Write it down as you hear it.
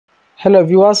Hello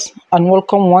viewers, and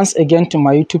welcome once again to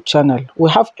my YouTube channel. We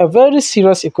have a very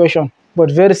serious equation, but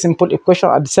very simple equation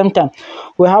at the same time.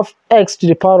 We have x to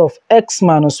the power of x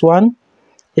minus 1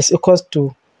 is equals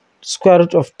to square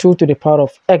root of 2 to the power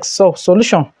of x. So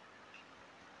solution.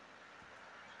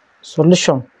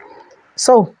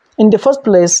 So in the first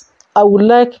place, I would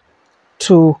like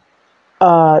to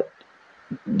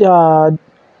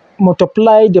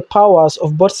multiply the powers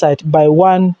of both sides by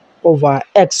 1 over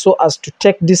x, so as to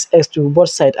take this x to both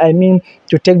sides. I mean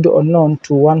to take the unknown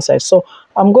to one side. So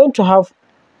I'm going to have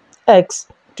x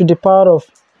to the power of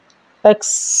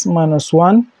x minus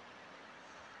 1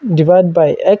 divided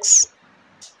by x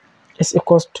is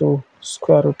equals to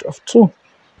square root of 2.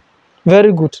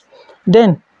 Very good.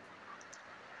 Then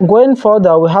going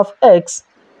further, we have x.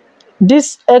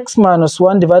 This x minus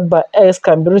 1 divided by x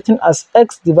can be written as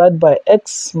x divided by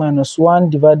x minus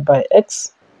 1 divided by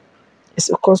x is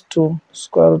equals to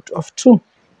square root of 2.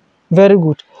 Very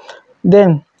good.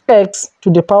 Then x to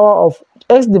the power of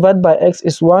x divided by x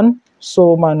is 1,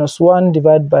 so minus 1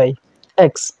 divided by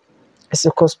x is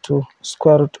equals to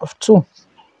square root of 2.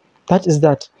 That is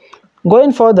that.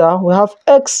 Going further, we have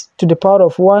x to the power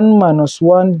of 1 minus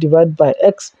 1 divided by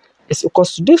x is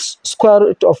equals to this square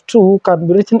root of 2 can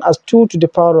be written as 2 to the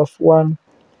power of 1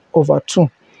 over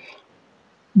 2.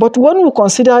 But when we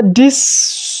consider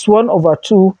this 1 over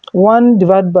 2, 1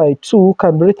 divided by 2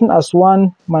 can be written as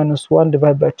 1 minus 1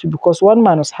 divided by 2, because 1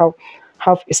 minus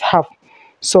half is half.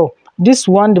 So this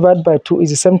 1 divided by 2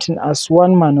 is the same thing as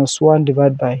 1 minus 1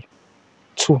 divided by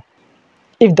 2.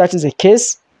 If that is the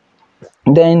case,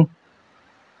 then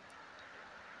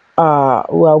we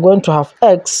are going to have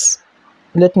x.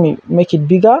 Let me make it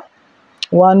bigger.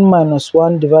 1 minus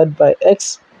 1 divided by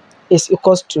x is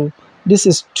equals to, this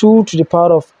is 2 to the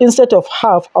power of, instead of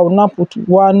half, I will now put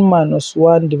 1 minus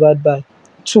 1 divided by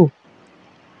 2.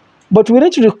 But we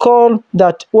need to recall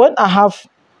that when I have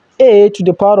a to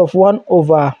the power of 1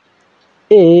 over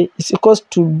a is equals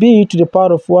to b to the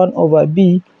power of 1 over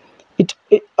b, it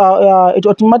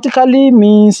automatically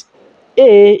means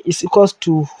a is equals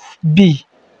to b.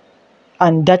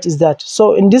 And that is that.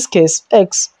 So in this case,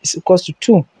 x is equals to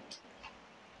 2.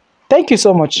 Thank you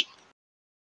so much.